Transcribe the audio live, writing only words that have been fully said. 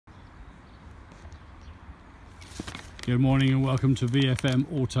Good morning and welcome to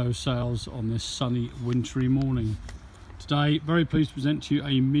VFM Auto Sales on this sunny wintry morning. Today, very pleased to present to you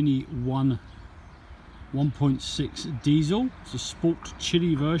a Mini 1.6 diesel. It's a Sport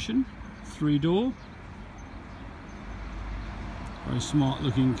Chili version, 3-door. Very smart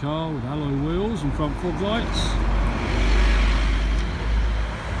looking car with alloy wheels and front fog lights.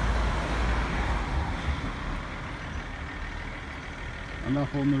 And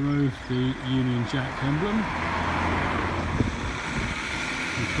up on the roof, the Union Jack emblem.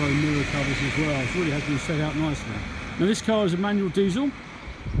 And chrome mirror covers as well. It really has been set out nicely. Now this car is a manual diesel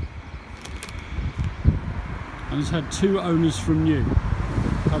and has had 2 owners from new,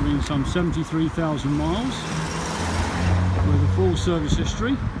 covering some 73,000 miles with a full service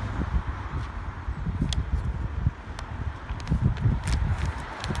history.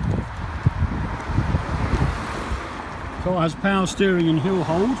 The car has power steering and hill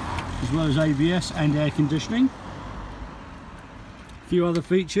hold, as well as ABS and air conditioning. A few other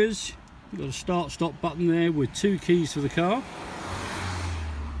features: you've got a start-stop button there with 2 keys for the car,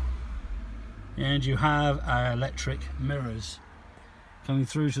 and you have electric mirrors coming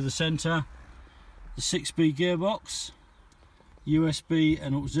through to the centre. The 6-speed gearbox, USB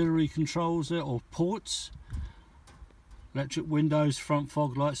and auxiliary controls there, or ports, electric windows, front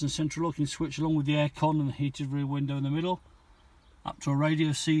fog lights and central locking switch, along with the aircon and the heated rear window in the middle, up to a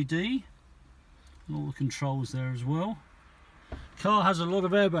radio CD and all the controls there as well. Car has a lot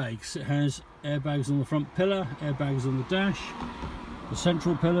of airbags. It has airbags on the front pillar, airbags on the dash, the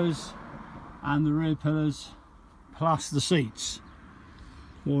central pillars and the rear pillars, plus the seats.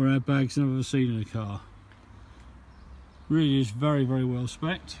 More airbags than I've ever seen in a car. Really is very well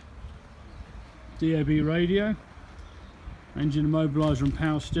spec'd. DAB radio, engine immobiliser and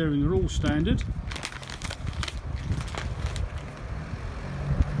power steering are all standard.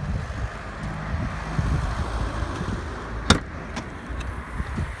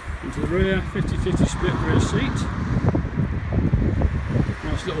 Into the rear, 50-50 split rear seat.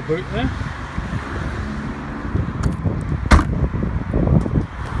 Nice little boot there.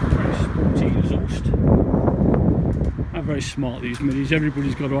 Very sporty exhaust. And very smart, these Minis.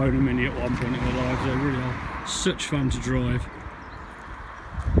 Everybody's got to own a Mini at one point in their lives. They really are such fun to drive.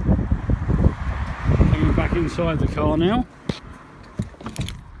 Coming back inside the car now.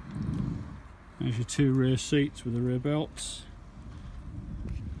 There's your 2 rear seats with the rear belts.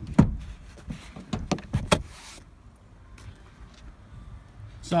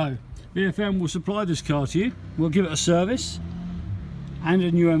 So, VFM will supply this car to you. We'll give it a service and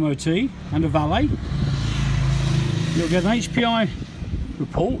a new MOT and a valet. You'll get an HPI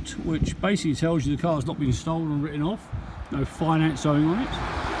report, which basically tells you the car has not been stolen or written off, no finance owing on it.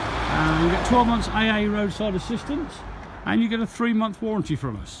 You get 12 months AA roadside assistance, and you get a 3-month warranty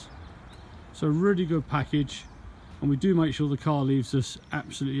from us. So really good package, and we do make sure the car leaves us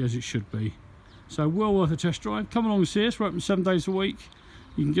absolutely as it should be. So well worth a test drive. Come along and see us. We're open 7 days a week.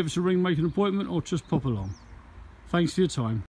 You can give us a ring, make an appointment, or just pop along. Thanks for your time.